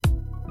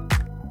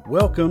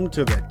Welcome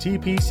to the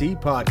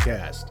TPC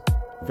Podcast.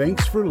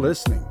 Thanks for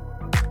listening.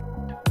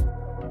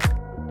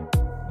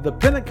 The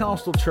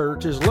Pentecostal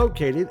Church is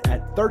located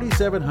at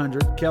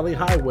 3700 Kelly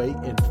Highway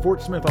in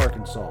Fort Smith,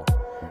 Arkansas.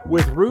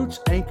 With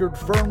roots anchored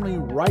firmly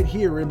right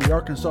here in the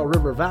Arkansas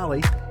River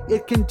Valley,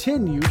 it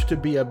continues to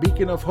be a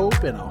beacon of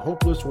hope in a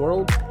hopeless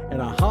world and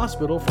a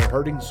hospital for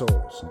hurting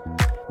souls.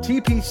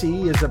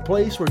 TPC is a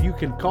place where you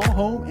can call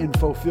home and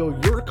fulfill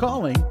your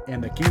calling in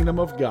the kingdom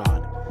of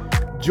God.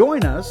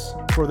 Join us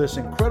for this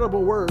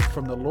incredible word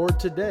from the Lord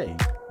today.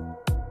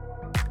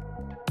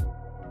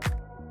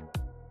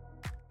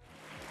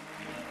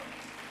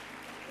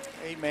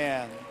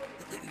 Amen.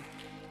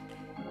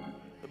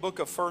 The book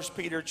of 1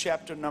 Peter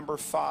chapter number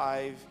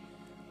 5,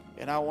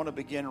 and I want to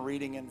begin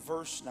reading in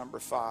verse number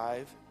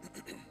 5.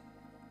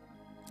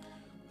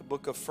 The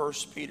book of 1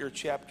 Peter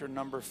chapter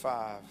number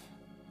 5.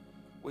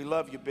 We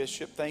love you,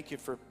 Bishop. Thank you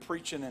for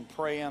preaching and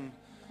praying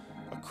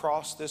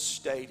across this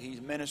state. He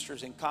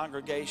ministers in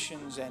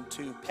congregations and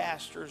to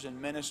pastors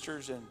and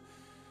ministers, and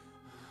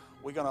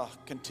we're going to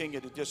continue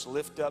to just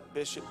lift up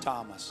Bishop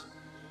Thomas.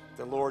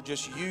 The Lord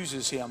just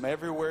uses him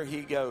everywhere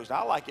he goes.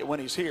 I like it when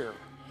he's here.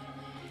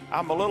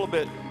 I'm a little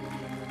bit,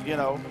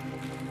 I'm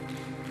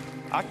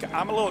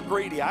a little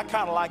greedy. I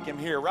kind of like him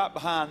here right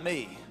behind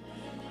me.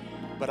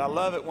 But I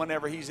love it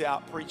whenever he's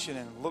out preaching,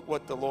 and look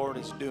what the Lord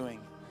is doing.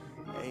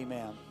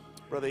 Amen.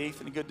 Brother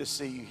Ethan, good to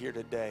see you here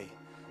today.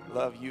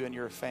 Love you and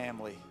your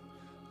family,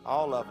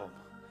 all of them.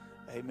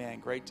 Amen.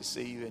 Great to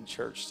see you in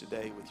church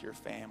today with your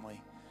family,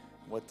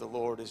 what the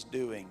Lord is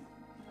doing.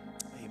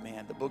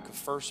 Amen. The book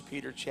of 1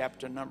 Peter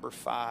chapter number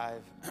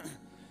 5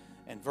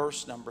 and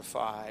verse number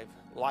 5.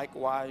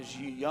 Likewise,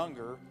 you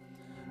younger,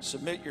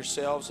 submit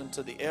yourselves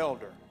unto the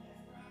elder.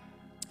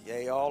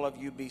 Yea, all of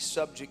you be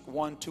subject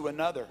one to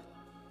another.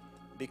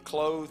 Be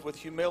clothed with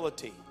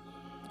humility.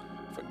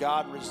 For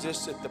God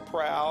resisteth the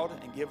proud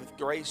and giveth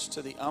grace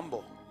to the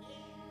humble.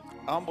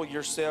 Humble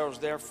yourselves,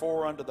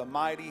 therefore, under the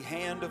mighty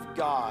hand of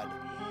God,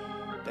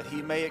 that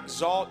he may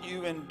exalt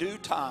you in due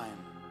time.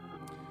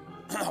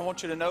 I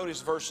want you to notice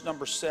verse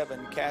number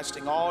 7,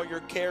 casting all your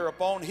care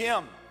upon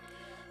him,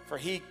 for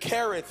he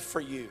careth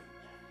for you.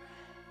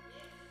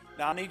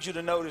 Now I need you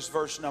to notice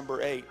verse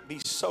number 8, be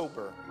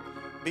sober,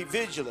 be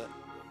vigilant,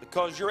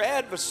 because your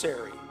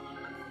adversary,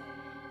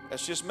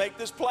 let's just make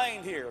this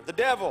plain here, the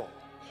devil,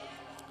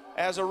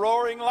 as a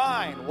roaring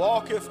lion,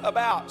 walketh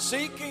about,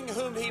 seeking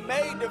whom he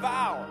may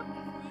devour.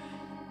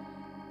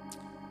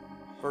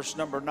 Verse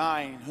number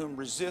 9, whom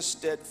resist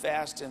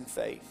steadfast in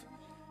faith,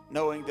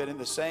 knowing that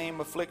the same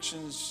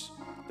afflictions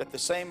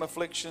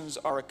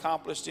are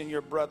accomplished in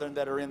your brethren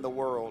that are in the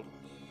world.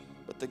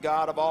 But the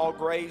God of all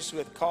grace, who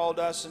hath called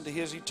us into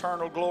his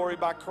eternal glory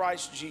by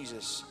Christ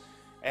Jesus,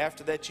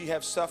 after that ye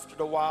have suffered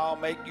a while,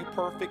 make you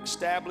perfect,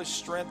 establish,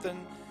 strengthen,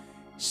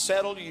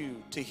 settle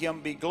you. To him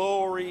be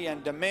glory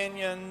and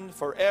dominion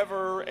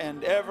forever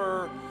and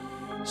ever.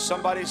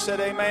 Somebody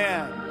said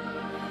amen.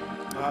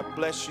 God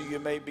bless you. You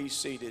may be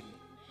seated.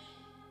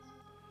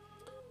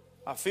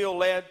 I feel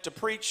led to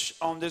preach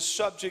on this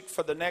subject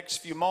for the next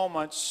few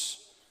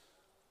moments,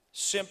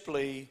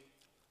 simply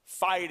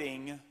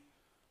fighting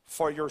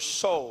for your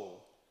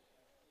soul.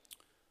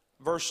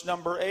 Verse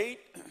number 8,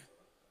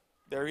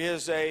 there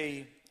is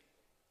a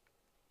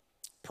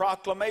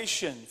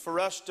proclamation for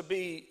us to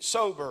be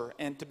sober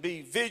and to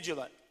be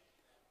vigilant,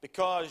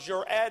 because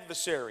your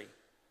adversary,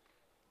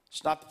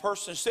 it's not the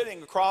person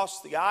sitting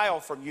across the aisle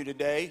from you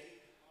today.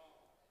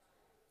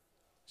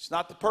 It's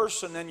not the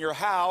person in your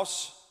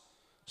house.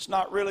 It's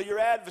not really your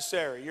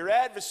adversary. Your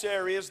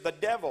adversary is the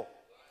devil.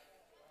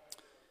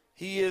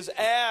 He is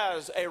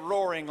as a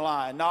roaring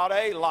lion, not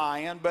a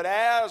lion, but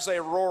as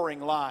a roaring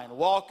lion,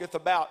 walketh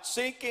about,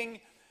 seeking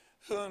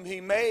whom he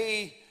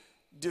may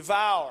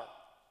devour.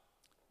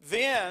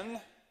 Then,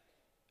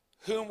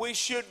 whom we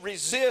should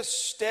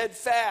resist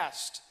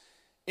steadfast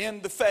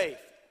in the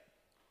faith.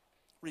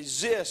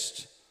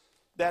 Resist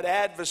that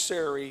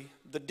adversary,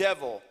 the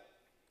devil.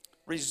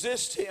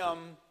 Resist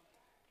him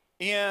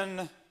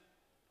in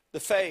the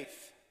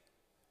faith.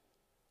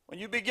 When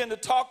you begin to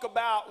talk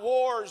about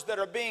wars that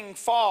are being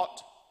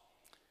fought,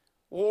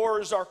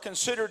 wars are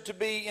considered to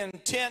be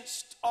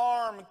intense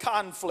armed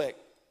conflict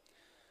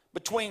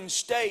between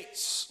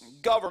states,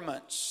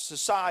 governments,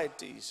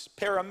 societies,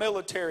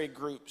 paramilitary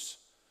groups.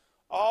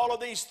 All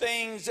of these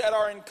things that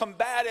are in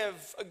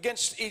combative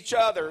against each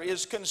other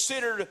is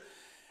considered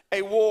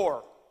a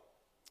war.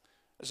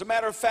 As a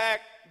matter of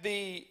fact,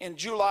 on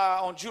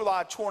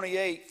July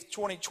 28th,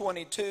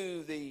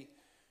 2022, the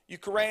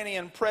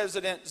Ukrainian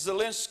President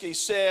Zelensky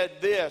said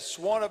this: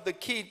 one of the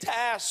key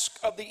tasks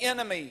of the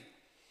enemy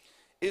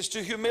is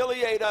to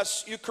humiliate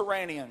us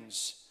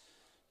Ukrainians,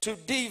 to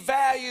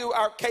devalue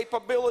our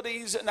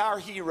capabilities and our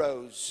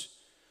heroes,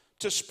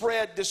 to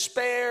spread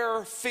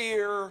despair,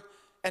 fear,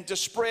 and to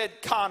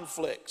spread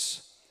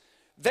conflicts.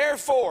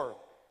 Therefore,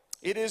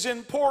 it is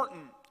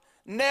important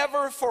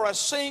never for a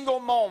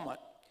single moment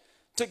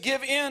to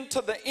give in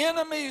to the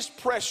enemy's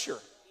pressure,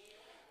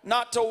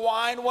 not to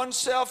wind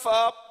oneself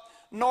up,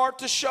 nor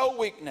to show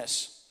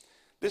weakness.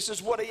 This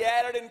is what he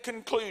added in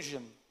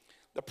conclusion.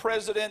 The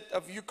president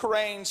of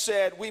Ukraine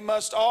said, "We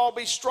must all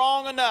be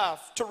strong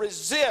enough to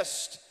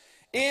resist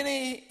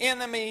any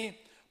enemy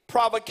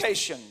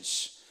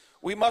provocations.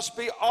 We must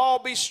all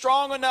be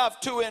strong enough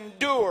to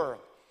endure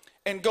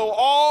and go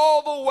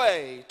all the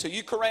way to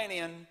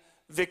Ukrainian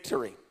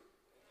victory."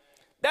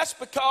 That's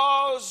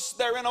because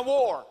they're in a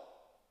war.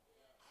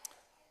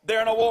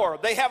 They're in a war.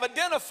 They have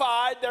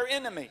identified their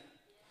enemy.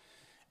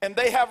 And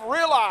they have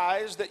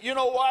realized that, you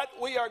know what,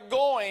 we are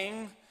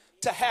going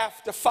to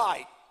have to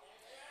fight.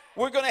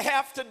 We're going to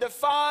have to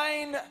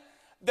define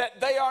that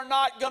they are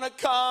not going to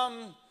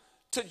come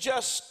to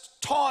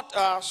just taunt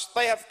us.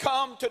 They have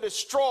come to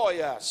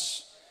destroy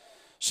us.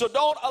 So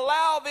don't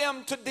allow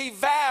them to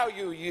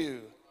devalue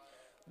you.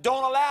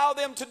 Don't allow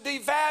them to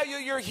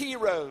devalue your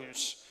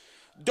heroes.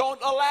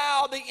 Don't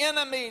allow the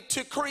enemy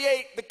to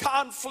create the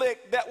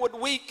conflict that would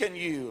weaken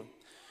you.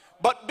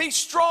 But be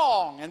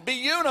strong and be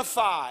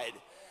unified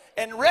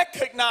and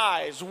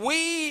recognize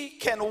we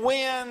can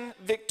win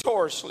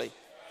victoriously.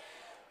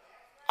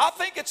 I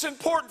think it's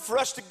important for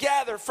us to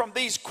gather from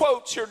these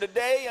quotes here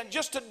today and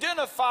just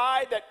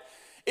identify that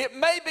it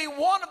may be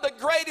one of the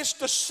greatest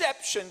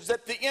deceptions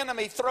that the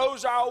enemy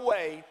throws our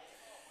way.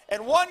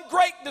 And one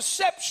great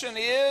deception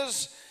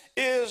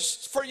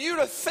is for you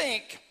to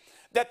think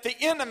that the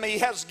enemy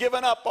has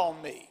given up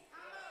on me.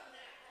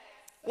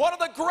 One of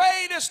the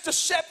greatest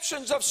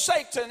deceptions of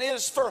Satan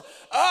is for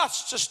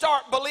us to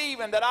start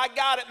believing that I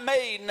got it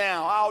made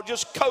now. I'll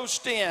just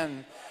coast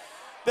in.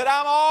 That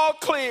I'm all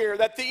clear,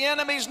 that the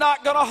enemy's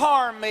not going to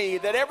harm me,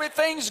 that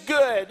everything's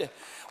good.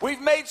 We've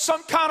made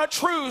some kind of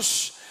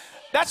truce.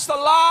 That's the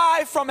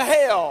lie from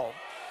hell.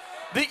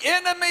 The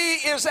enemy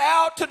is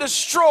out to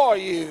destroy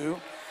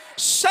you.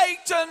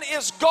 Satan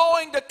is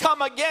going to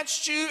come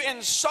against you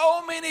in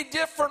so many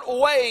different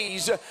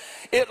ways.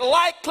 It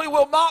likely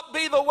will not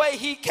be the way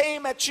he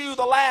came at you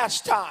the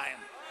last time.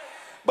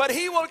 But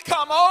he will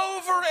come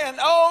over and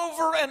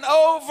over and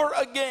over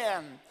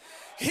again.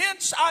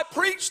 Hence, I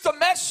preach the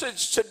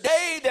message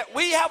today that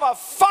we have a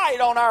fight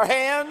on our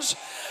hands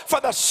for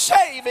the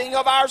saving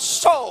of our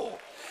soul.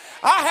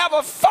 I have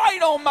a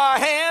fight on my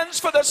hands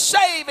for the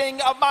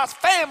saving of my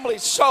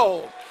family's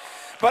soul.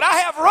 But I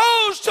have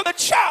rose to the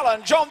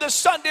challenge on this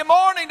Sunday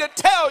morning to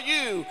tell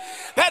you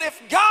that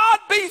if God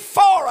be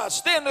for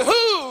us, then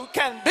who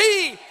can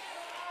be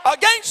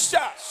against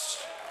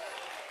us?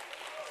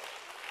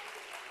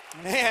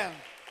 Man.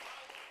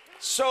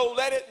 So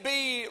let it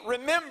be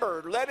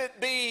remembered, let it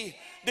be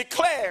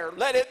declared,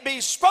 let it be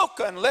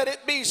spoken, let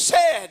it be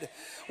said.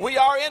 We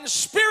are in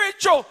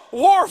spiritual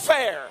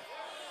warfare.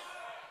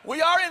 We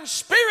are in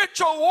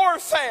spiritual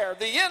warfare.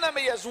 The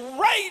enemy is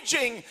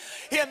raging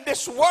in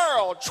this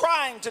world,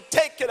 trying to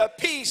take it a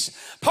piece,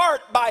 part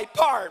by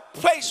part,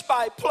 place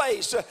by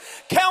place,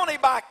 county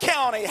by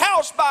county,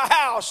 house by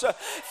house,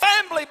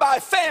 family by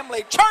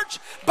family, church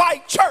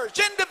by church,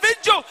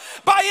 individual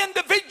by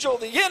individual.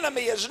 The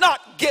enemy is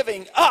not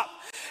giving up.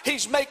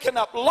 He's making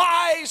up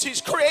lies. He's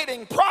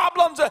creating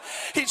problems.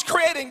 He's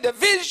creating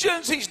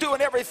divisions. He's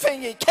doing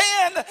everything he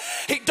can.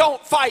 He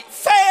don't fight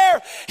fair.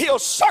 He'll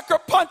sucker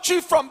punch you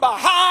from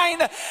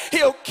behind.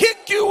 He'll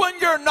kick you when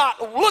you're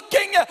not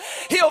looking.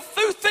 He'll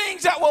do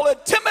things that will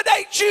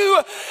intimidate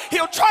you.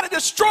 He'll try to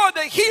destroy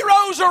the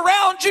heroes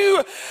around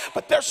you.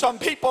 But there's some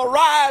people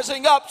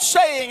rising up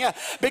saying,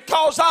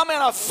 because I'm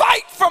in a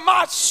fight for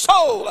my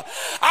soul,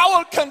 I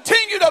will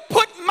continue to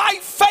put my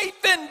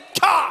faith in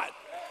God.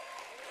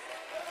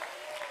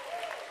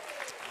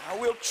 I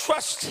will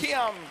trust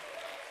him.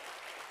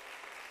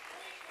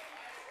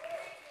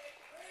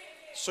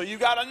 So you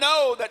got to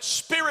know that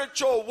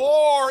spiritual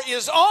war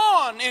is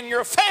on in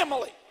your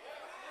family.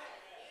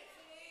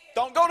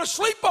 Don't go to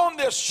sleep on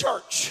this,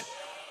 church.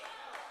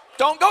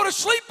 Don't go to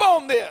sleep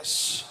on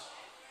this.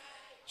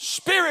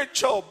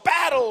 Spiritual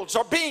battles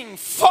are being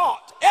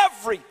fought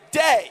every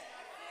day.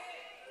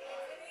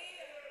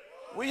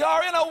 We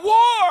are in a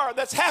war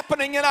that's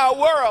happening in our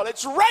world.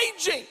 It's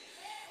raging.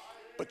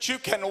 But you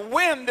can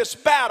win this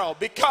battle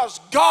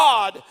because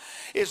God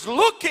is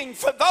looking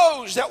for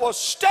those that will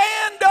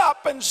stand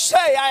up and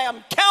say, I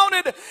am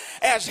counted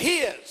as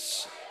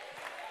his.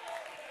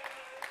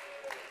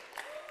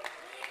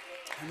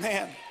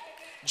 Amen.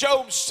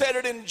 Job said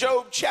it in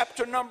Job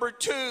chapter number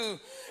 2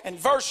 and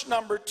verse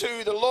number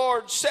 2. The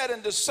Lord said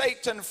unto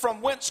Satan,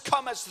 from whence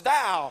comest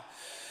thou?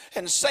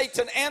 And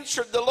Satan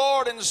answered the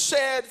Lord and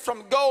said,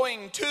 from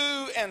going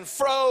to and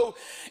fro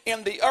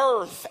in the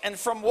earth, and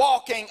from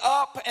walking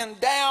up and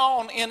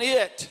down in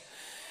it.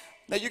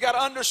 Now you got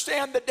to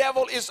understand, the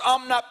devil is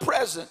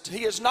omnipresent.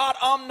 He is not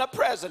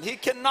omnipresent. He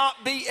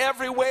cannot be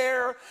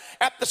everywhere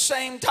at the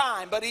same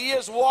time, but he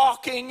is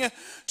walking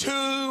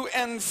to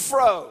and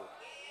fro.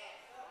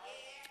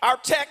 Our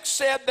text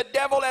said the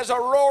devil as a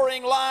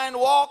roaring lion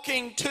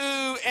walking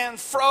to and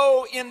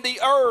fro in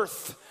the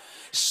earth,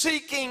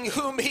 seeking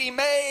whom he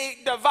may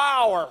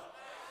devour.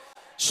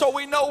 So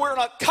we know we're in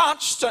a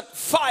constant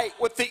fight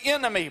with the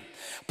enemy.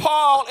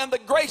 Paul in the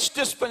grace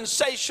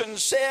dispensation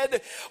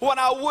said, when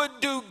I would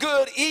do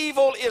good,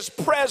 evil is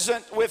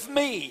present with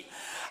me.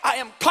 I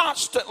am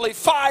constantly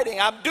fighting.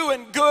 I'm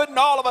doing good, and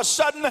all of a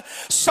sudden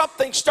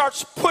something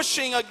starts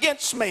pushing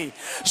against me.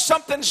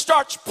 Something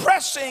starts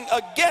pressing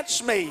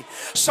against me.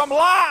 Some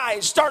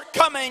lies start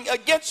coming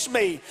against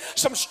me.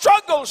 Some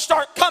struggles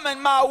start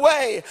coming my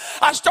way.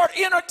 I start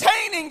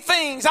entertaining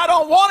things I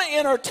don't want to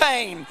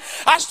entertain.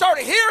 I start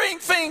hearing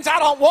things I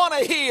don't want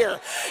to hear.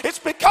 It's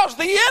because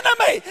the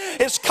enemy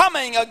is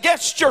coming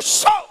against your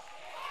soul.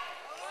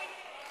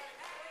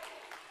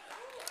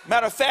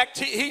 Matter of fact,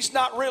 he's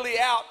not really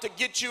out to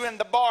get you in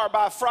the bar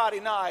by Friday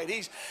night.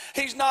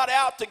 He's not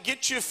out to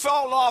get you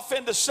falling off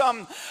into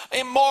some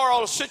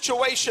immoral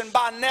situation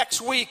by next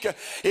week.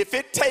 If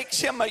it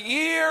takes him a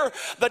year,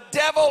 the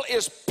devil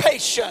is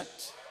patient.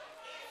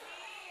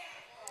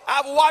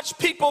 I've watched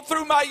people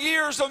through my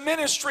years of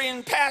ministry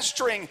and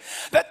pastoring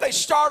that they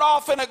start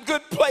off in a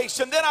good place,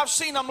 and then I've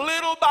seen them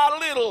little by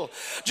little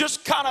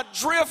just kind of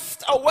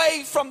drift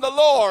away from the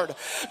Lord,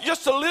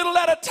 just a little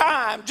at a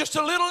time, just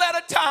a little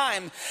at a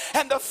time.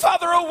 And the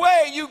further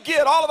away you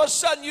get, all of a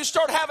sudden you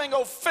start having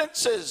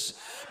offenses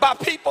by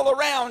people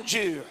around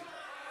you.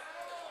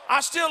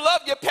 I still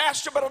love you,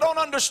 Pastor, but I don't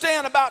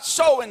understand about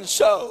so and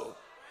so.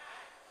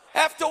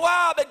 After a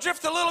while, they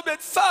drift a little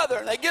bit further,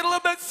 and they get a little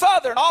bit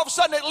further, and all of a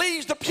sudden it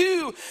leaves the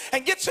pew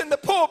and gets in the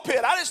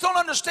pulpit. I just don't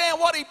understand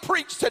what he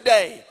preached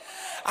today.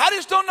 I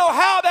just don't know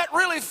how that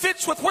really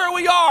fits with where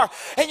we are.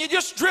 And you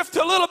just drift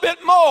a little bit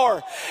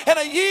more. And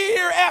a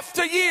year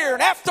after year,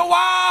 and after a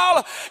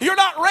while, you're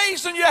not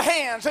raising your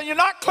hands, and you're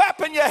not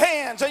clapping your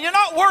hands, and you're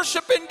not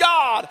worshiping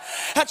God.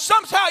 And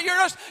somehow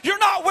you're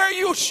not where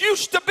you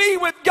used to be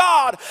with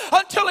God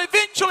until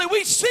eventually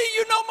we see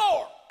you no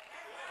more.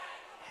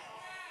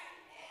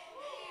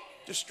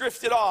 Just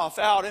drifted off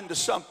out into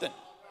something.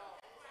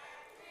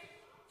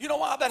 You know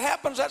why that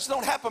happens? That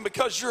don't happen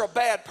because you're a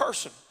bad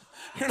person.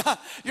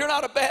 You're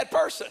not a bad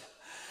person.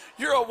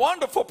 You're a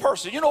wonderful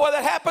person. You know why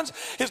that happens?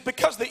 It's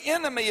because the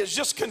enemy is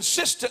just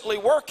consistently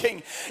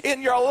working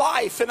in your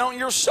life and on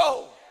your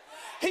soul.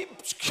 He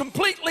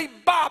completely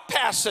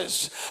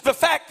bypasses the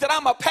fact that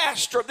I'm a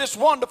pastor of this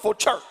wonderful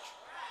church.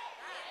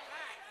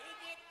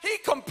 He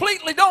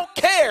completely don't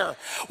care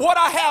what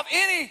I have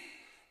any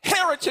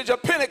heritage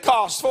of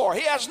Pentecost for.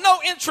 He has no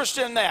interest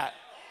in that.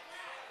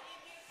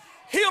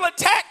 He'll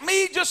attack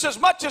me just as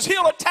much as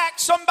he'll attack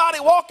somebody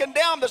walking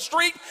down the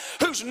street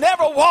who's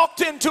never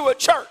walked into a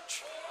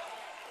church.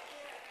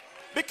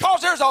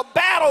 Because there's a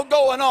battle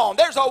going on.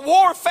 There's a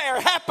warfare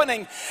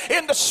happening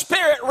in the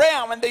spirit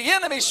realm, and the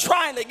enemy's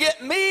trying to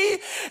get me,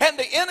 and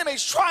the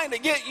enemy's trying to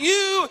get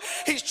you.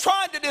 He's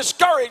trying to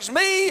discourage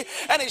me,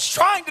 and he's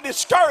trying to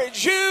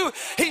discourage you.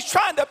 He's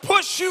trying to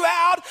push you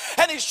out,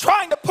 and he's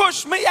trying to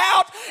push me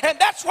out. And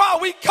that's why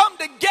we come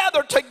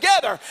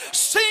together,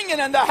 singing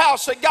in the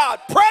house of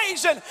God,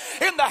 praising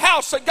in the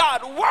house of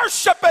God,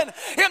 worshiping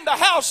in the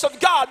house of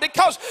God,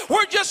 because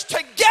we're just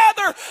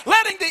together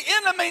letting the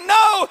enemy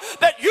know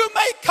that you may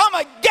come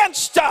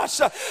against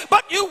us,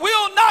 but you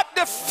will not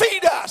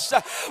defeat us.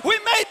 We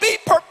may be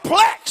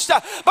perplexed,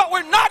 but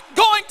we're not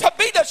going to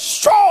be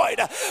destroyed.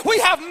 We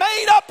have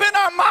made up in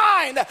our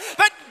mind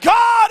that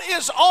God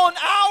is on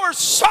our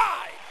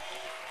side,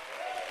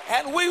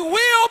 and we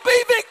will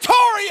be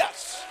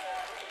victorious.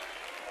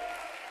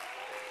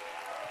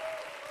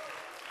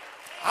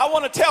 I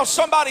want to tell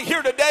somebody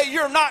here today,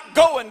 you're not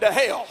going to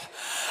hell.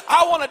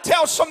 I want to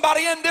tell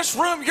somebody in this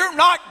room, you're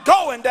not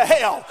going to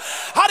hell.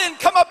 I didn't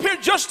come up here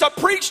just to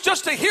preach,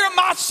 just to hear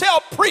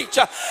myself preach.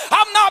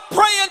 I'm not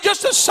praying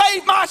just to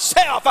save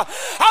myself.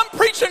 I'm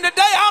preaching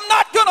today, I'm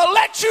not going to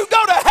let you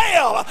go to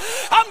hell.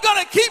 I'm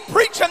going to keep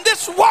preaching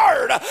this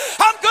word.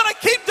 I'm going to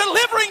keep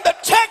delivering the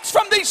text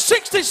from these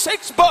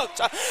 66 books.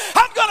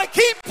 I'm going to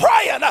keep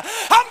praying.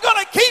 I'm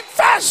going to keep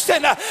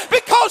fasting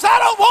because I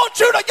don't want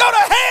you to go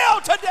to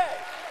hell today.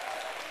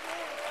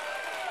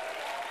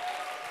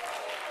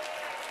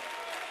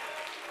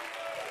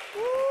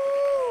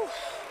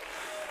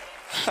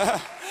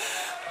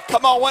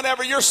 Come on,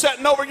 whenever you're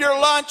sitting over your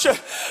lunch,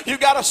 you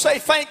got to say,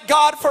 thank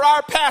God for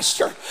our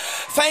pastor.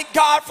 Thank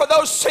God for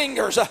those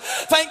singers.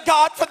 Thank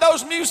God for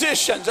those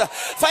musicians.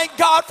 Thank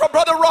God for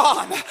Brother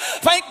Ron.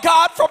 Thank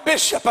God for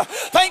Bishop.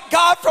 Thank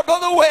God for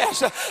Brother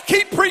Wes.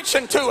 Keep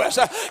preaching to us.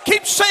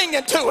 Keep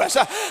singing to us.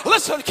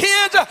 Listen,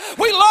 kids,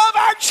 we love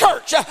our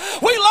church.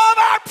 We love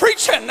our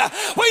preaching.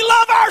 We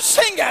love our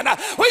singing.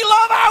 We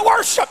love our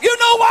worship. You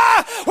know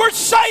why? We're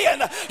saying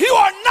you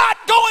are not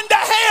going to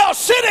hell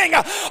sitting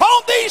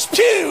on these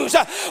pews.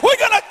 We're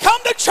going to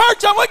come to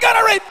church and we're going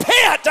to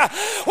repent.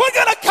 We're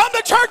going to come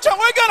to church and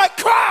we're going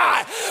to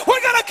cry.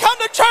 We're going to come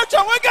to church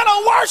and we're going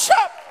to worship.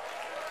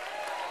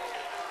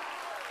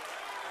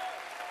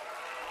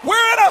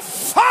 We're in a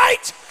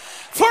fight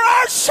for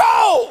our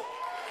soul.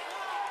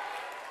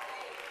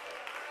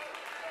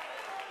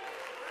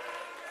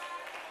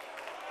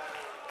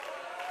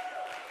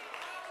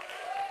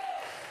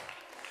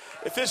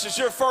 If this is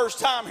your first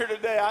time here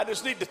today, I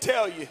just need to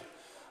tell you,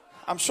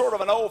 I'm sort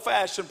of an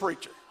old-fashioned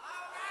preacher.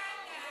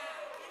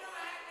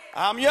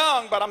 I'm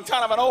young, but I'm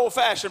kind of an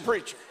old-fashioned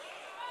preacher.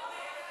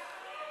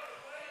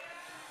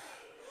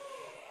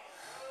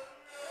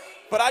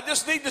 But I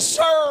just need to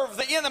serve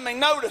the enemy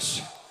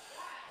notice.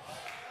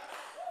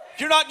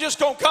 You're not just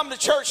going to come to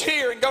church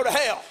here and go to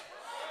hell.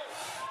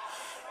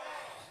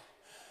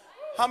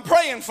 I'm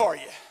praying for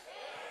you.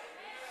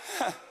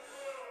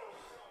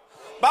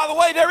 By the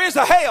way, there is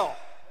a hell.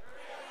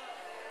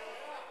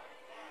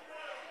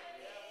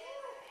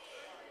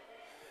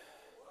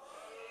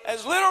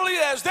 As literally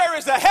as there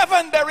is a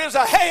heaven, there is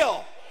a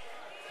hell.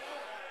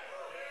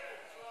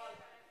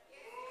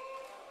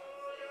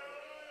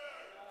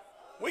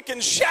 We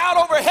can shout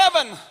over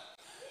heaven,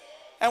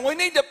 and we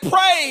need to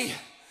pray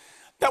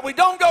that we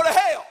don't go to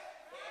hell.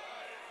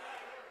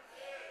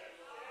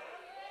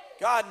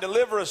 God,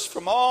 deliver us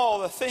from all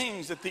the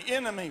things that the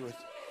enemy would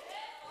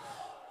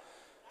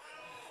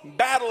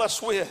battle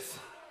us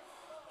with.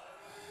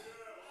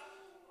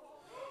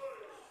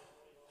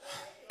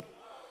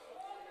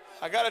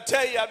 I got to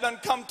tell you, I've done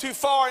come too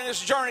far in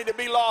this journey to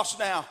be lost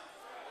now.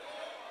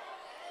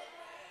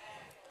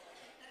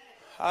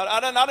 I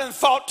done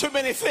fought too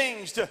many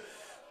things to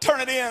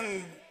turn it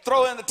in,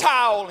 throw in the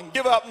towel, and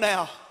give up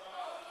now.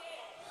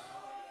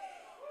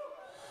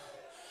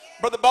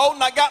 Brother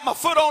Bolton, I got my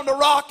foot on the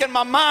rock and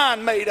my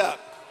mind made up.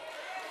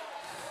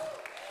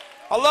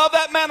 I love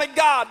that man of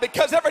God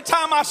because every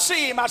time I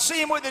see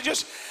him with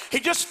it he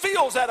just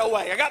feels that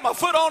way. I got my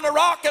foot on the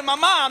rock and my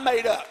mind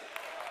made up.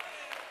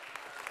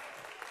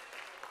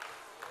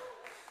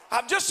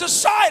 I've just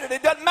decided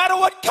it doesn't matter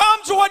what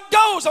comes or what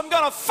goes, I'm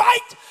going to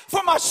fight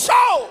for my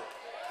soul.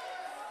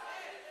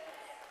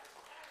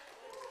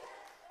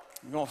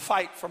 I'm going to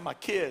fight for my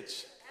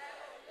kids.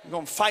 I'm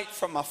going to fight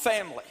for my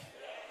family.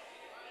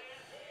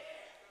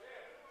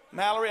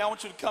 Mallory, I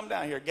want you to come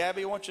down here.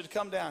 Gabby, I want you to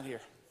come down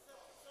here.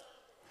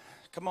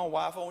 Come on,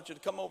 wife, I want you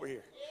to come over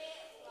here.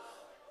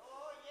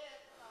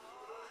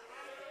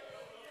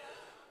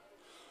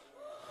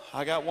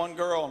 I got one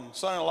girl and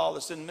son-in-law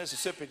that's in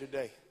Mississippi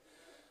today,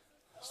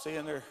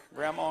 seeing their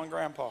grandma and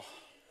grandpa.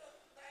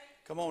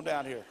 Come on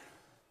down here.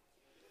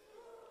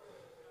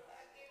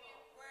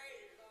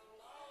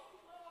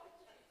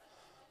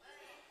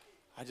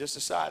 I just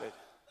decided.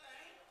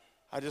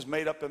 I just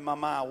made up in my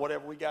mind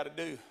whatever we got to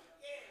do.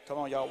 Come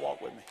on, y'all,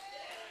 walk with me.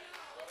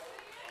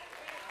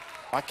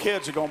 My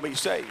kids are going to be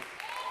saved.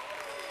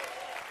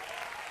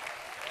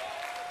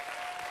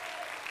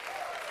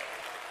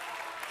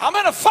 I'm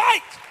in a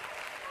fight.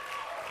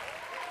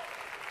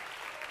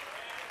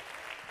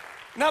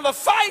 Now, the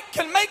fight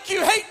can make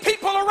you hate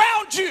people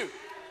around you.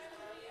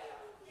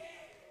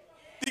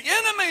 The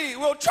enemy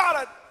will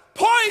try to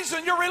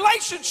poison your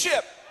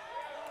relationship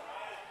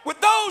with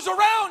those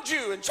around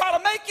you and try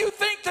to make you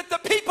think that the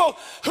people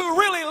who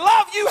really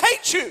love you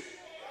hate you.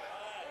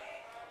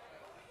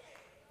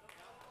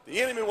 The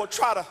enemy will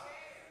try to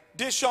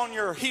dish on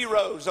your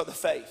heroes of the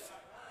faith.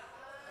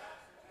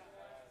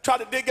 Try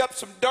to dig up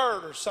some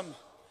dirt or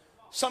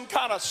some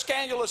kind of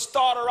scandalous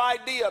thought or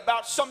idea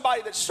about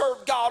somebody that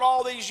served God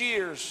all these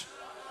years.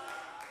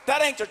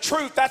 That ain't the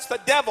truth. That's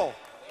the devil.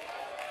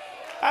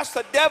 That's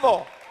the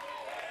devil.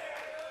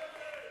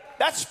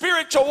 That's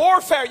spiritual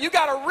warfare. You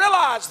got to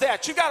realize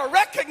that. You got to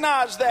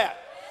recognize that.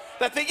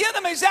 That the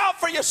enemy's out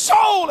for your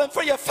soul and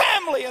for your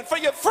family and for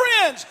your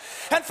friends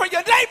and for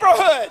your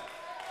neighborhood.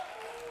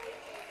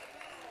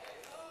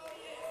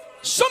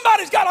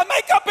 Somebody's got to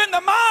make up in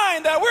the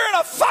mind that we're in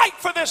a fight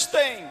for this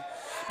thing.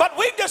 But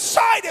we've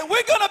decided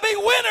we're going to be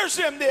winners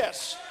in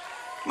this.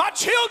 My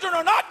children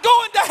are not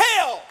going to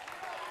hell.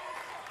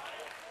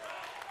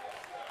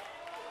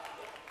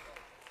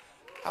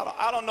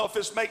 I don't know if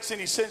this makes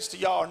any sense to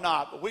y'all or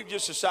not, but we've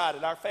just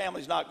decided our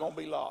family's not going to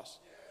be lost.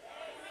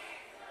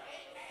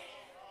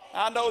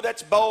 I know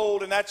that's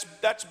bold and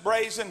that's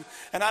brazen,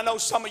 and I know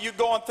some of you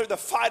going through the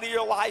fight of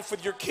your life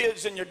with your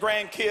kids and your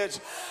grandkids.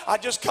 I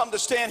just come to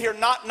stand here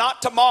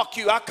not to mock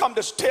you. I come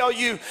to tell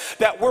you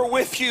that we're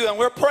with you and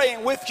we're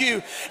praying with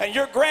you, and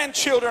your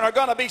grandchildren are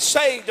going to be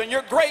saved and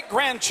your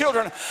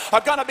great-grandchildren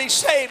are going to be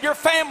saved. Your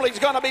family's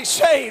going to be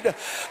saved.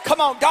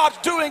 Come on, God's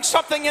doing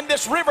something in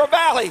this river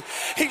valley.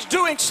 He's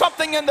doing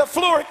something in the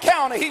Fleur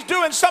County. He's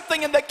doing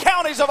something in the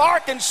counties of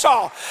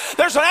Arkansas.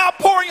 There's an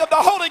outpouring of the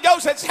Holy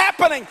Ghost that's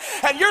happening,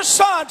 and your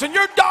sons and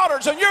your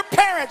daughters and your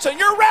parents and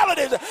your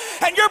relatives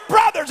and your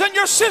brothers and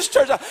your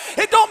sisters,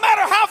 it don't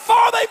matter how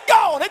far they've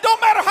gone, it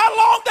don't matter how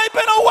long they've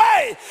been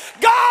away,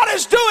 God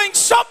is doing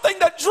something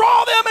to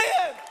draw them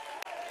in.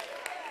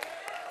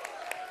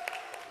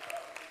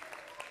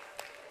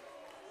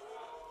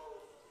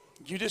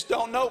 You just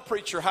don't know,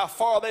 preacher, how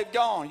far they've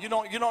gone. You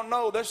don't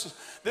know. This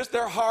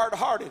they're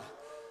hard-hearted.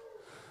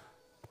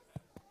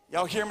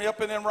 Y'all hear me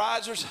up in them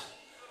risers?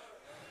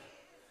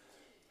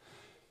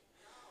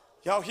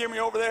 Y'all hear me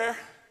over there?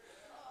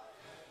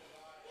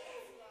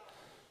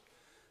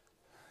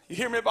 You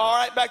hear me all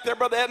right back there,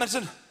 Brother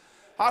Edmondson?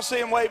 I see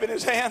him waving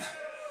his hand.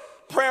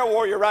 Prayer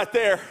warrior right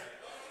there.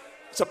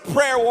 It's a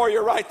prayer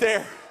warrior right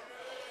there.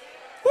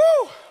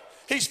 Woo!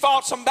 He's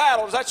fought some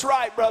battles. That's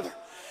right, brother.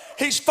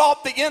 He's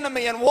fought the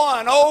enemy and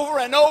won over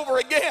and over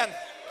again.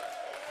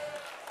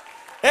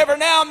 Every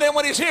now and then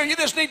when he's here, you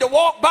just need to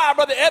walk by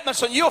Brother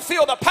Edmondson. You'll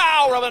feel the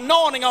power of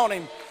anointing on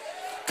him.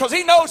 because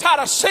he knows how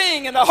to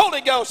sing in the Holy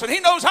Ghost, and he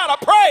knows how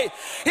to pray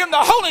in the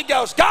Holy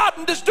Ghost.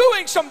 God is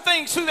doing some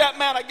things through that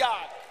man of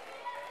God.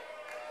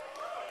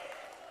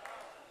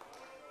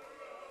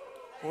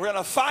 We're in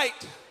a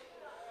fight.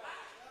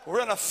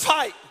 We're in a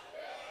fight.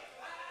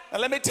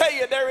 And let me tell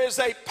you, there's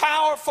a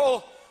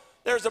powerful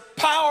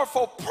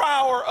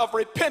power of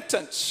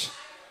repentance.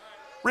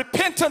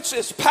 Repentance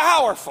is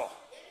powerful.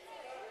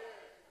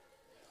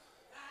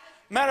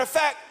 Matter of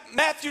fact,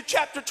 Matthew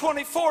chapter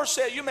 24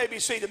 says, you may be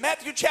seated.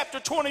 Matthew chapter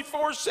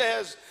 24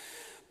 says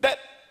that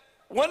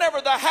whenever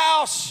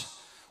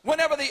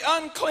the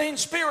unclean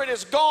spirit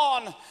is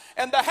gone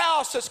and the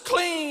house is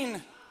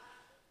clean,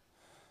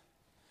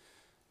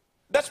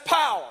 that's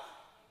power.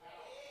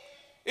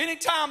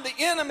 Anytime the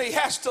enemy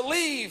has to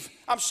leave,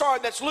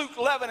 that's Luke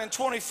 11 and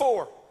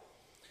 24.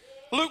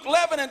 Luke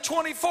 11 and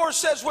 24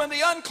 says, when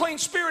the unclean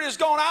spirit is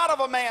gone out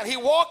of a man, he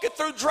walketh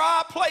through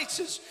dry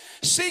places,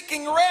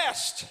 seeking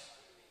rest.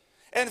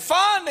 And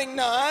finding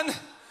none,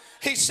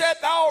 he said,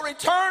 I will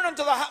return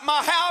unto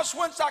my house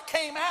whence I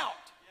came out.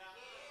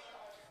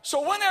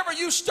 So whenever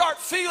you start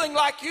feeling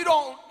like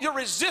you're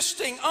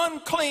resisting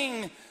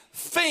unclean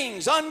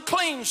things,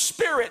 unclean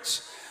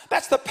spirits,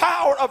 that's the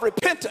power of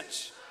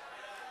repentance.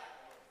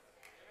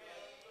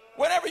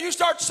 Whenever you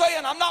start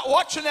saying, I'm not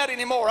watching that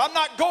anymore, I'm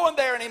not going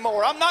there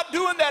anymore, I'm not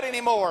doing that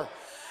anymore,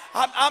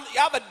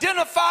 I've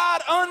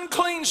identified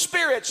unclean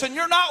spirits and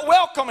you're not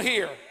welcome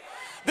here,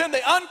 then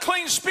the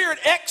unclean spirit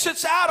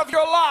exits out of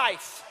your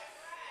life.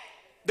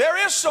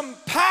 There is some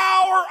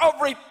power of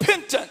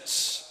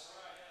repentance.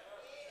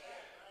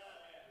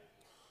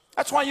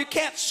 That's why you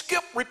can't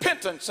skip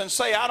repentance and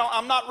say,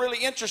 I'm not really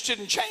interested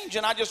in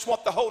changing, I just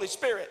want the Holy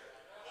Spirit.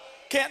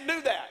 Can't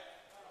do that.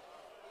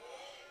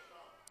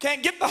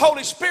 Can't get the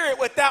Holy Spirit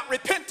without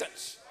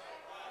repentance.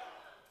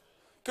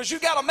 Because you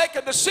got to make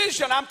a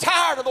decision. I'm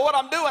tired of what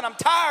I'm doing. I'm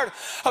tired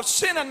of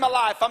sin in my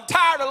life. I'm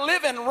tired of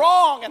living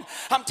wrong, and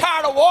I'm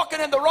tired of walking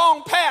in the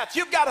wrong path.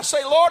 You've got to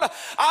say, Lord,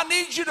 I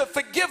need you to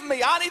forgive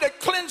me. I need a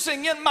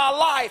cleansing in my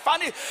life.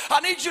 I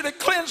need you to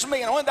cleanse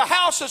me. And when the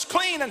house is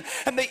clean and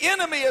the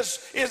enemy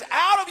is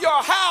out of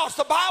your house,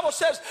 the Bible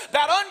says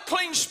that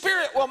unclean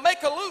spirit will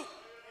make a loop.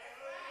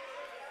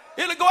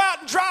 It'll go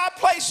out in dry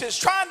places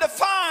trying to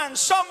find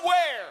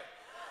somewhere.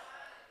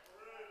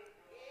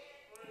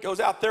 It goes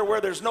out there where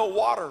there's no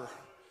water.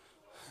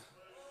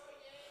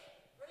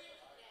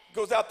 It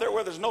goes out there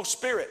where there's no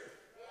spirit.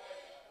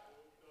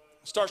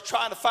 It starts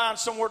trying to find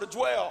somewhere to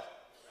dwell.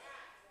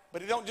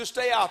 But he don't just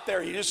stay out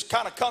there. He just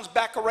kind of comes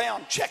back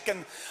around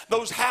checking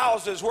those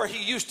houses where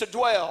he used to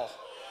dwell,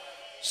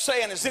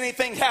 saying, has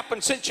anything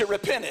happened since you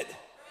repented?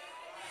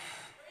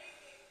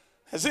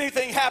 Has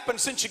anything happened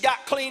since you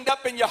got cleaned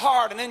up in your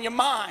heart and in your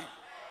mind?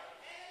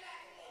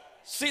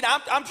 See, now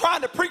I'm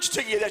trying to preach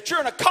to you that you're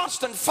in a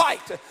constant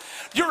fight.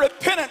 Your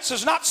repentance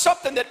is not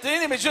something that the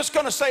enemy's just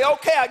going to say,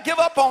 okay, I give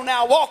up on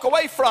now, walk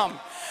away from.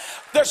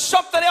 There's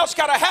something else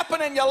got to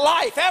happen in your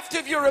life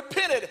after you've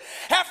repented,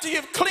 after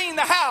you've cleaned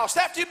the house,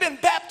 after you've been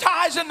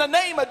baptized in the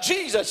name of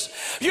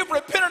Jesus. You've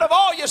repented of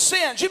all your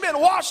sins. You've been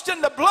washed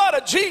in the blood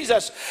of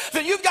Jesus.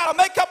 Then you've got to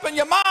make up in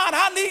your mind,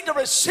 I need to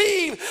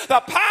receive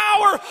the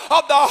power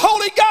of the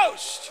Holy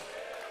Ghost.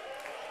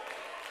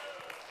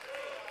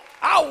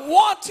 I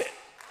want it.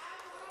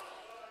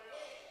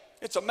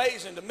 It's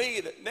amazing to me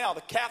that now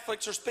the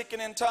Catholics are speaking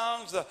in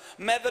tongues, the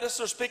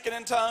Methodists are speaking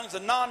in tongues, the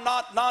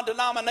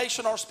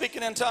non-denominational are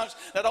speaking in tongues.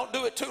 Now don't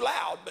do it too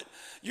loud, but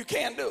you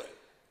can do it.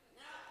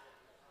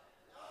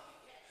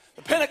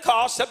 The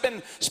Pentecosts have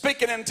been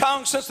speaking in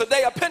tongues since the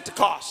day of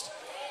Pentecost.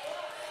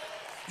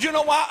 You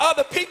know why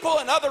other people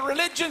and other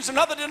religions and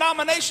other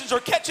denominations are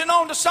catching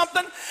on to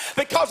something?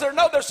 Because they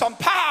know there's some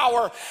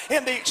power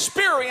in the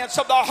experience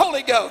of the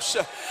Holy Ghost.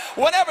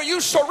 Whenever you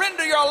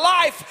surrender your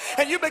life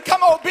and you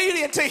become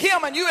obedient to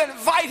Him and you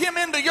invite Him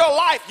into your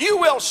life, you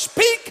will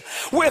speak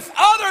with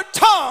other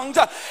tongues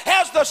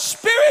as the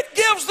Spirit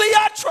gives the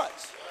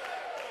utterance.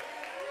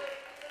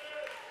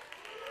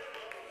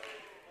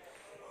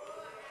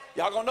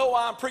 Y'all gonna know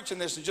why I'm preaching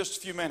this in just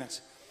a few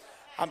minutes.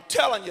 I'm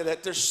telling you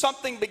that there's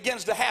something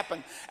begins to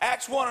happen.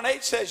 Acts 1 and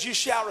 8 says you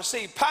shall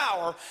receive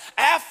power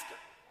after.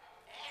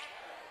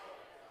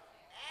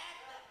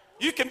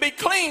 You can be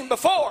clean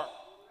before,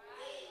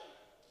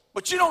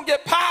 but you don't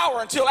get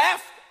power until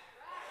after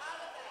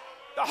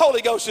the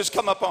Holy Ghost has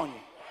come up on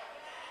you.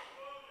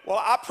 Well,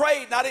 I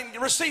prayed and I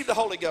didn't receive the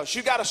Holy Ghost.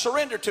 You got to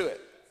surrender to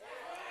it.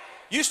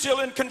 You're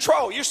still in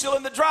control. You're still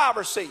in the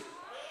driver's seat.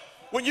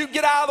 When you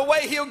get out of the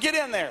way, He'll get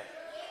in there.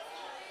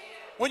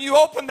 When you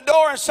open the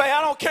door and say, I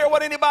don't care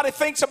what anybody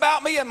thinks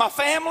about me and my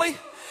family,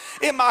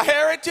 in my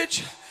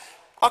heritage,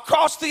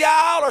 across the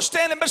aisle or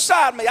standing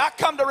beside me, I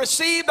come to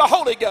receive the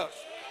Holy Ghost.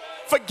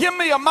 Forgive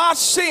me of my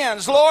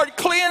sins, Lord.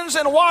 Cleanse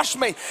and wash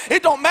me.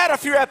 It don't matter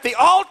if you're at the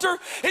altar.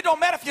 It don't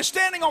matter if you're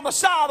standing on the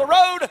side of the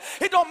road.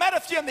 It don't matter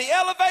if you're in the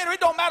elevator. It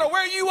don't matter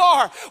where you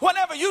are.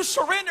 Whenever you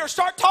surrender,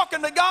 start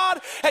talking to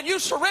God, and you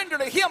surrender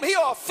to Him,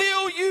 He'll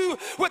fill you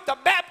with the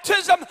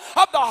baptism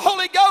of the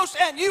Holy Ghost,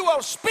 and you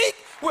will speak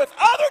with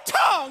other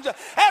tongues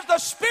as the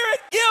Spirit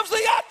gives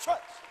the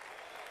utterance.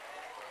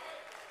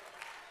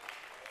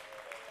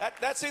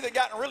 That's either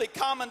gotten really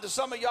common to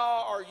some of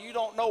y'all or you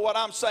don't know what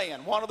I'm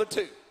saying. One of the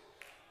two.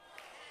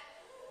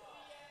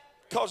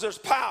 Because there's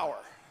power.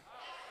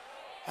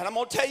 And I'm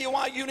going to tell you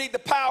why you need the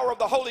power of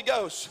the Holy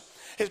Ghost.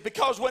 Is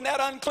because when that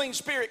unclean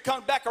spirit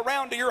comes back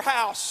around to your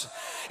house,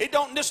 it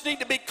don't just need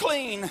to be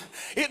clean,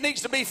 it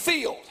needs to be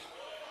filled.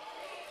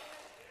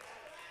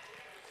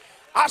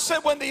 I said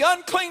when the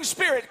unclean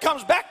spirit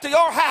comes back to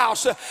your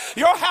house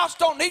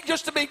don't need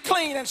just to be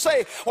clean and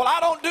say, well,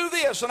 I don't do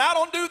this and I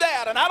don't do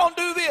that and I don't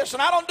do this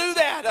and I don't do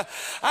that.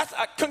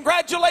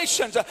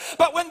 Congratulations.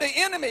 But when the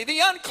enemy, the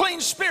unclean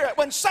spirit,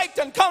 when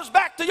Satan comes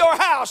back to your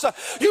house,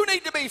 you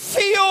need to be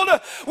filled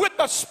with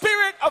the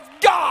Spirit of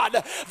God.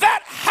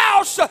 That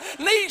house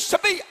needs to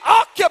be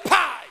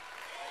occupied.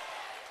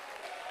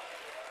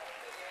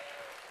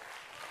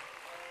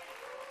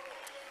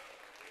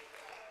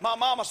 My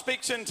mama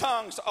speaks in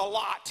tongues a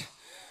lot.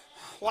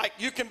 Like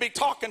you can be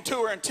talking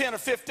to her and 10 or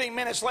 15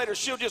 minutes later,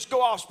 she'll just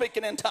go off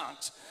speaking in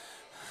tongues.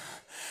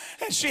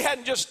 And she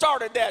hadn't just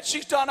started that.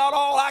 She's done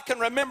all I can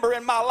remember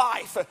in my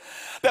life.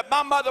 That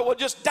my mother will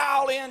just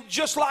dial in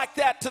just like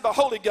that to the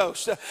Holy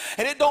Ghost.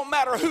 And it don't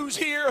matter who's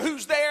here,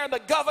 who's there,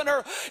 the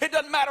governor. It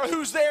doesn't matter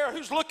who's there,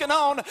 who's looking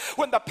on.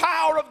 When the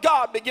power of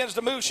God begins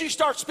to move, she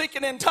starts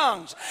speaking in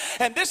tongues.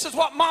 And this is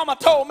what Mama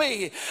told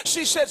me.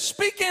 She said,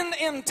 speaking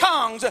in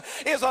tongues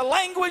is a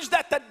language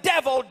that the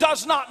devil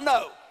does not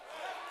know.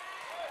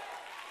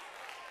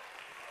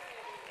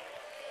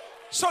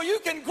 So you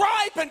can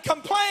gripe and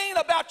complain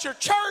about your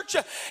church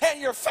and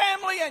your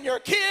family and your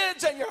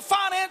kids and your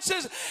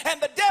finances,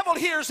 and the devil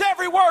hears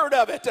every word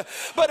of it.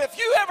 But if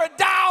you ever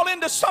dial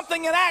into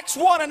something in Acts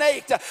 1 and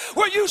 8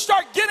 where you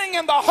start getting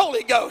in the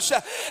Holy Ghost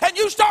and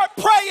you start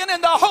praying in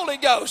the Holy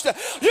Ghost,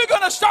 you're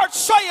going to start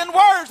saying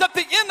words that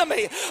the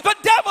enemy, the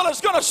devil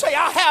is going to say,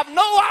 I have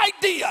no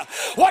idea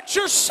what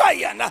you're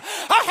saying.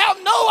 I have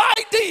no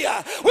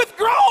idea, with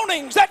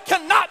groanings that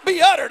cannot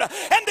be uttered.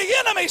 And the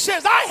enemy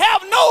says, I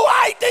have no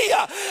idea.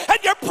 And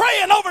you're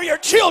praying over your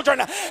children,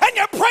 and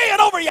you're praying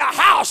over your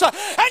house,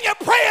 and you're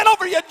praying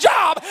over your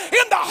job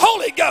in the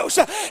Holy Ghost,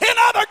 in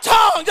other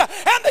tongues,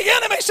 and the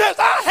enemy says,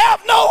 I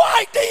have no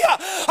idea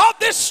of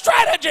this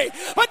strategy,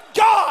 but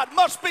God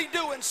must be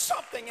doing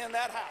something in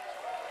that house.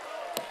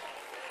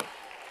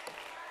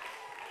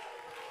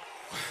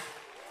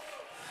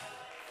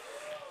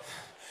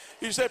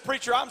 You said,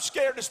 preacher, I'm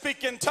scared to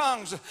speak in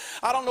tongues.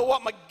 I don't know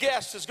what my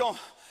guest is going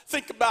to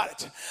think about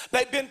it.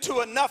 They've been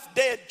to enough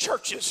dead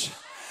churches.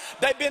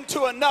 They've been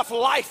to enough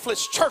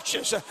lifeless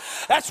churches.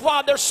 That's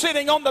why they're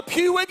sitting on the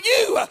pew with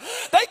you.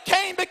 They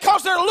came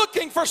because they're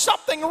looking for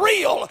something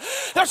real.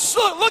 They're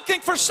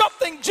looking for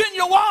something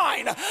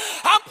genuine.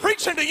 I'm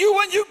preaching to you,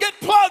 when you get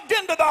plugged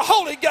into the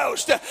Holy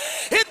Ghost,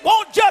 it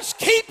won't just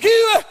keep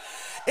you,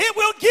 it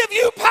will give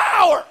you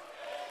power.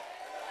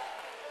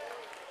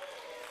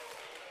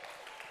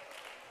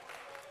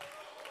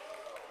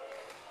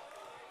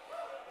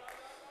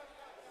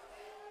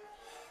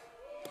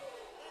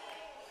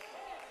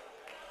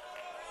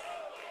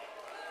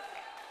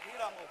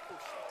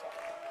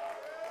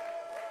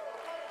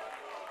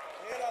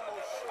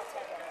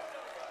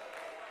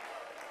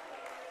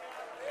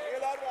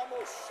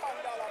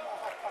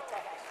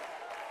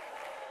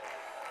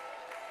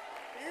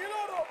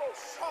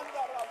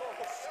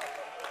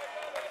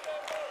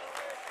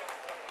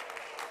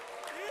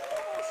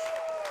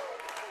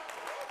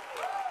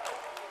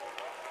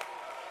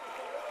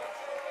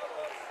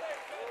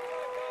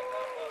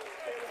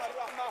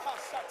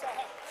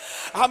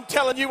 I'm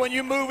telling you, when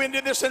you move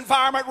into this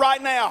environment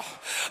right now,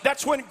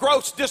 that's when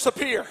growths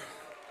disappear.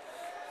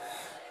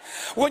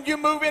 When you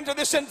move into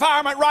this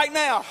environment right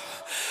now,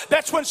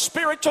 that's when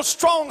spiritual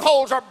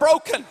strongholds are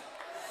broken.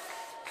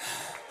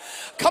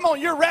 Come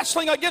on, you're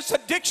wrestling against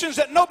addictions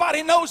that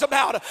nobody knows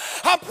about.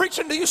 I'm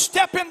preaching to you,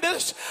 step into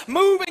this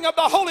moving of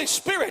the Holy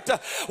Spirit.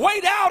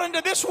 Wade out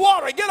into this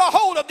water, get a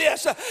hold of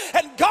this,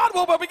 and God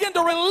will begin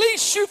to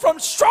release you from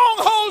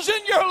strongholds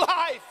in your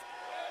life.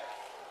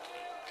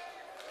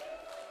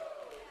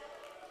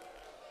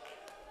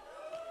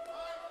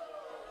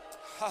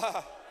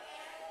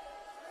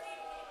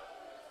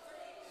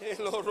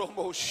 Hello,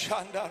 Romo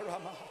Shanda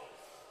Rama.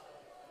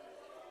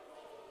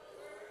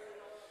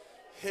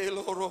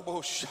 Hello,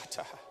 Robo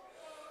Shata.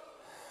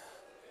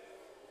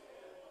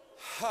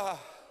 Ha.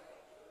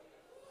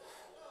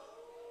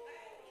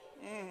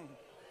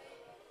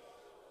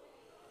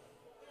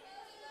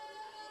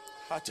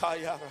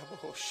 Hataya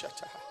Rabo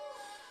Shata.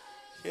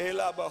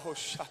 Ela Baho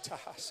Shata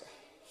Hasa.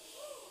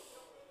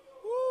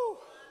 Woo.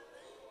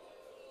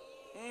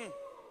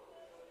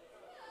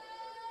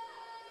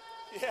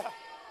 Yeah.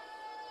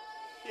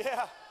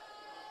 Yeah.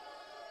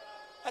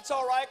 That's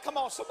all right. Come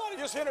on, somebody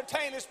just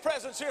entertain His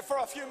presence here for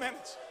a few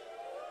minutes.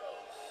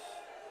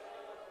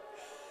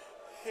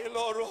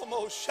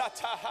 Iloromo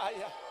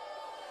shatahaya.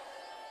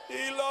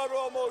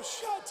 Iloromo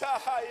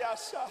shatahaya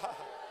saha.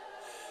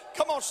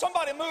 Come on,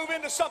 somebody move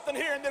into something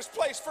here in this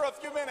place for a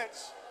few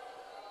minutes.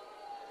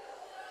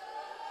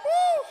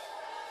 Woo!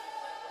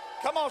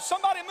 Come on,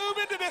 somebody move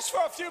into this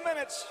for a few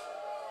minutes.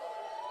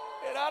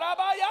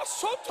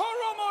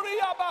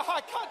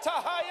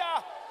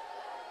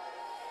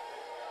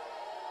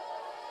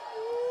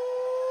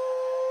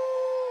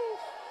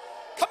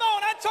 Come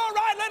on, that's all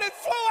right. Let it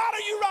flow out of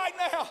you right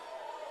now.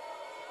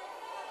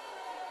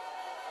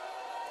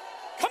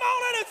 Come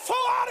on, let it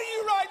flow out of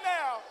you right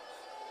now.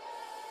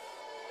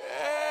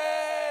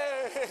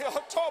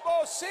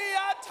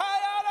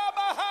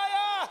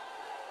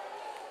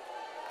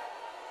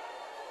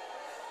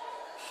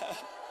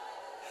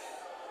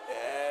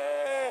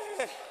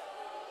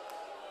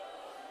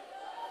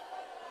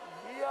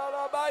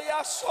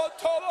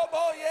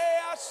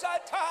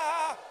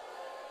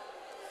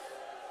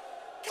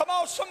 Come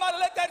on, somebody,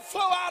 let that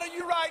flow out of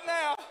you right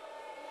now.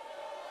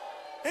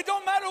 It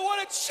don't matter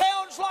what it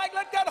sounds like.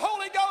 Let that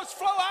Holy Ghost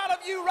flow out of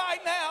you right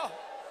now.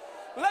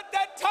 Let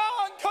that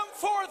tongue come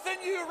forth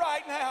in you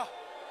right now.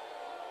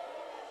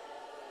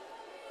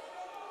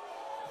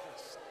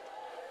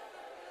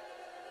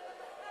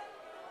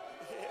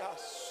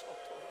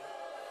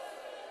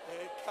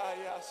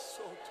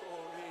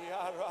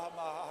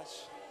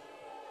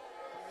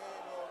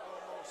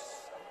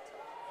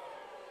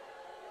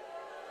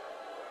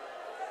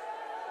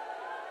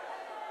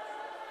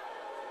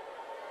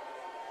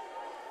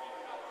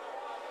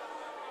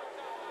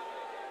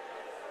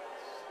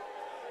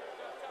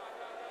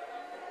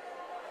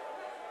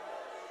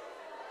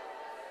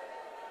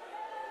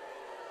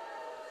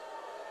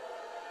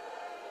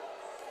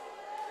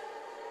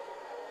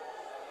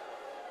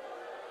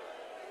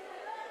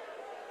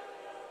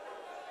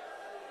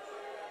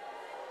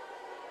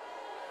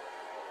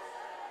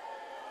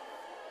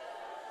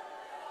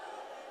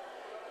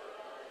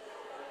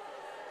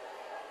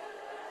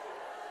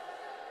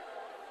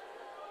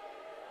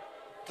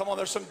 Come on,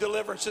 there's some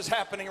deliverances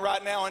happening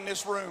right now in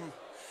this room.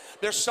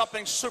 There's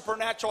something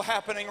supernatural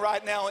happening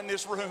right now in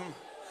this room.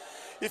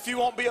 If you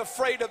won't be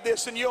afraid of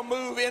this and you'll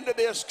move into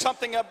this,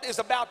 something is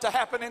about to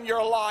happen in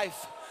your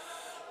life.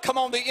 Come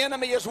on, the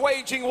enemy is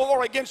waging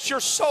war against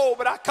your soul,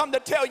 but I come to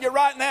tell you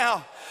right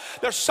now,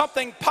 there's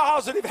something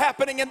positive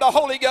happening in the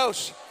Holy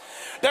Ghost.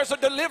 There's a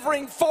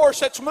delivering force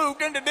that's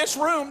moved into this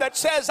room that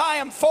says, I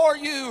am for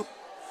you.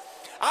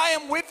 I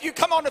am with you.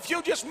 Come on, if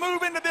you'll just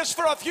move into this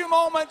for a few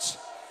moments.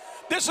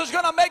 This is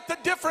going to make the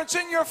difference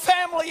in your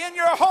family, in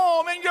your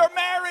home, in your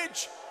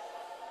marriage.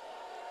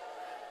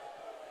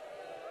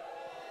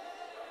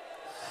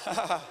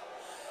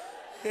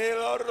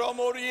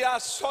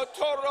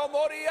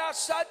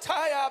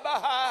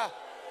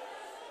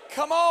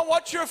 Come on,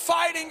 what you're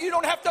fighting, you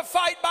don't have to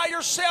fight by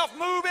yourself.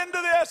 Move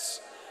into this.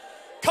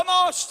 Come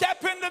on,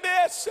 step into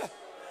this.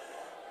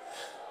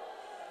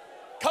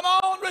 Come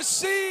on,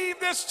 receive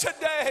this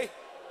today.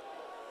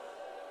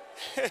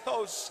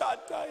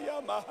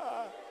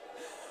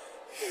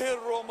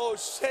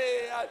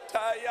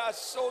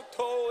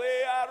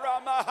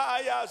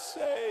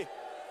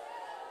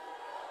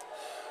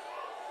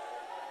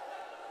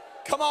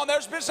 Come on,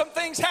 there's been some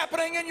things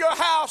happening in your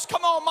house.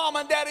 Come on, mom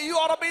and daddy, you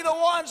ought to be the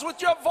ones with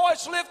your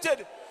voice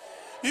lifted.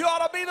 You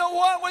ought to be the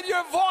one with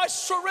your voice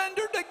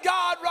surrendered to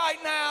God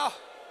right now.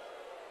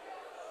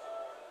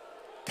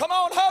 Come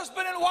on,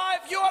 husband and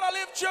wife, you ought to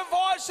lift your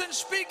voice and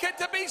speak it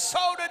to be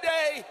so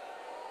today.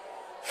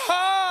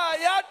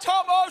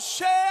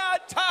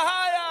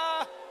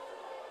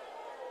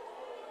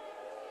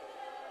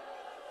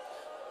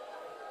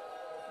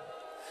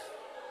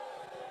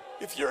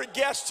 If you're a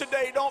guest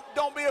today,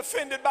 don't be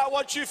offended by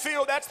what you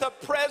feel. That's the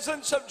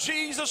presence of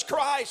Jesus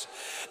Christ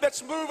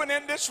that's moving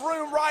in this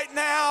room right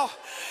now.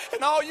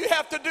 And all you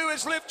have to do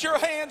is lift your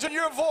hands and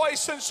your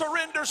voice and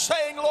surrender,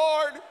 saying,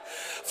 Lord,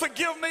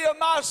 forgive me of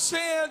my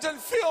sins and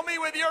fill me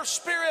with your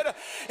Spirit.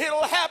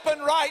 It'll happen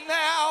right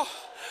now.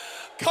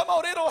 Come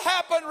on, it'll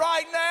happen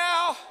right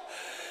now.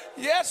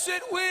 Yes,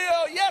 it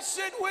will. Yes,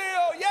 it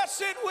will. Yes,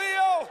 it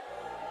will.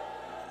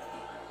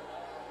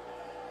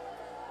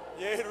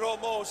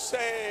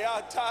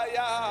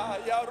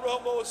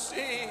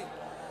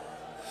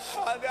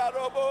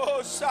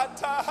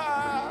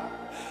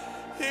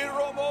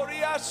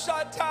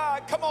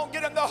 Come on,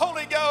 get in the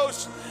Holy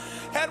Ghost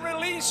and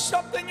release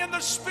something in the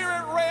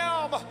spirit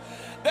realm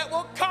that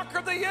will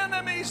conquer the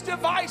enemy's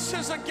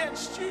devices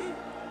against you.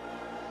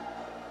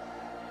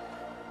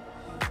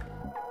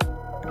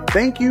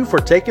 Thank you for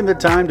taking the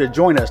time to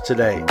join us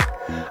today.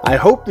 I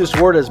hope this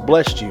word has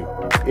blessed you.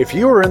 If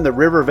you are in the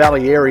River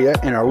Valley area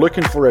and are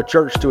looking for a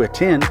church to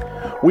attend,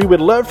 we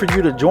would love for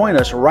you to join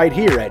us right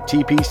here at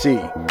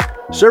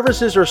TPC.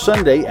 Services are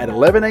Sunday at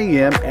 11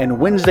 a.m. and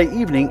Wednesday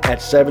evening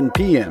at 7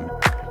 p.m.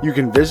 You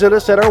can visit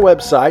us at our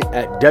website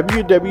at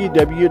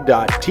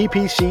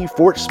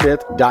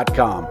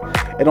www.tpcfortsmith.com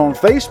and on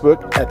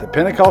Facebook at the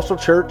Pentecostal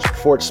Church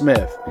Fort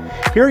Smith.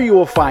 Here you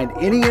will find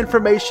any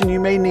information you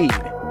may need.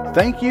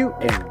 Thank you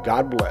and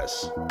God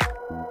bless.